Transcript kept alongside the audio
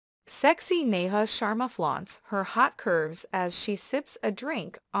Sexy Neha Sharma flaunts her hot curves as she sips a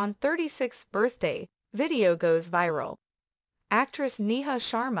drink on 36th birthday. Video goes viral. Actress Neha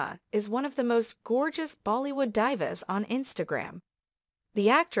Sharma is one of the most gorgeous Bollywood divas on Instagram.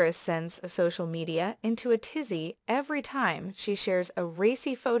 The actress sends social media into a tizzy every time she shares a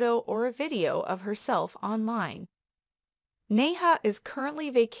racy photo or a video of herself online. Neha is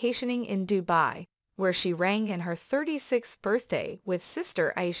currently vacationing in Dubai, where she rang in her 36th birthday with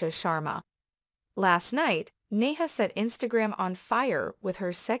sister Aisha Sharma. Last night, Neha set Instagram on fire with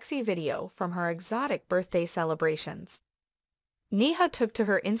her sexy video from her exotic birthday celebrations. Neha took to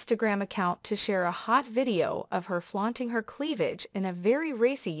her Instagram account to share a hot video of her flaunting her cleavage in a very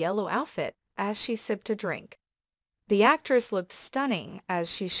racy yellow outfit as she sipped a drink. The actress looked stunning as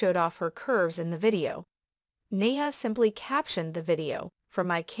she showed off her curves in the video. Neha simply captioned the video, "From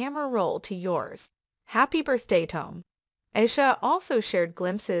my camera roll to yours. Happy birthday, Tom." Aisha also shared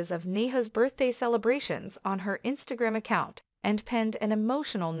glimpses of Neha's birthday celebrations on her Instagram account and penned an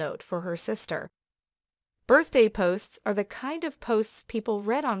emotional note for her sister. Birthday posts are the kind of posts people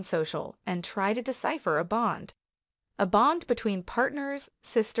read on social and try to decipher a bond. A bond between partners,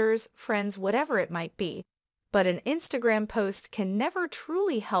 sisters, friends, whatever it might be. But an Instagram post can never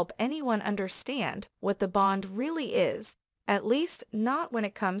truly help anyone understand what the bond really is, at least not when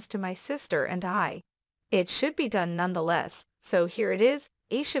it comes to my sister and I. It should be done nonetheless, so here it is.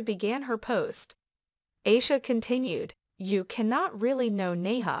 Aisha began her post. Aisha continued, "You cannot really know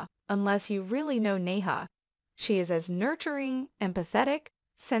Neha unless you really know Neha. She is as nurturing, empathetic,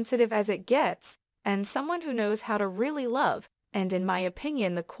 sensitive as it gets, and someone who knows how to really love, and in my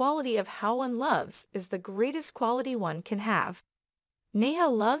opinion the quality of how one loves is the greatest quality one can have. Neha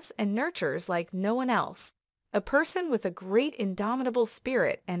loves and nurtures like no one else, a person with a great indomitable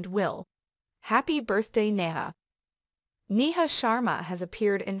spirit and will. Happy birthday, Neha." Neha Sharma has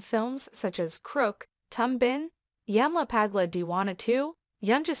appeared in films such as Crook, Tum Bin, Yamla Pagla Diwana 2,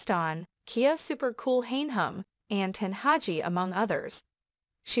 Yunjistan, Kia Super Cool Hainhum, and Tenhaji, among others.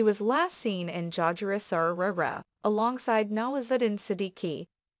 She was last seen in Jajara Sarara alongside Nawazuddin Siddiqui.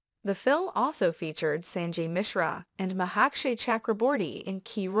 The film also featured Sanjay Mishra and Mahakshay Chakraborty in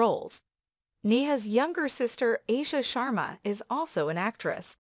key roles. Neha's younger sister Aisha Sharma is also an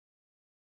actress.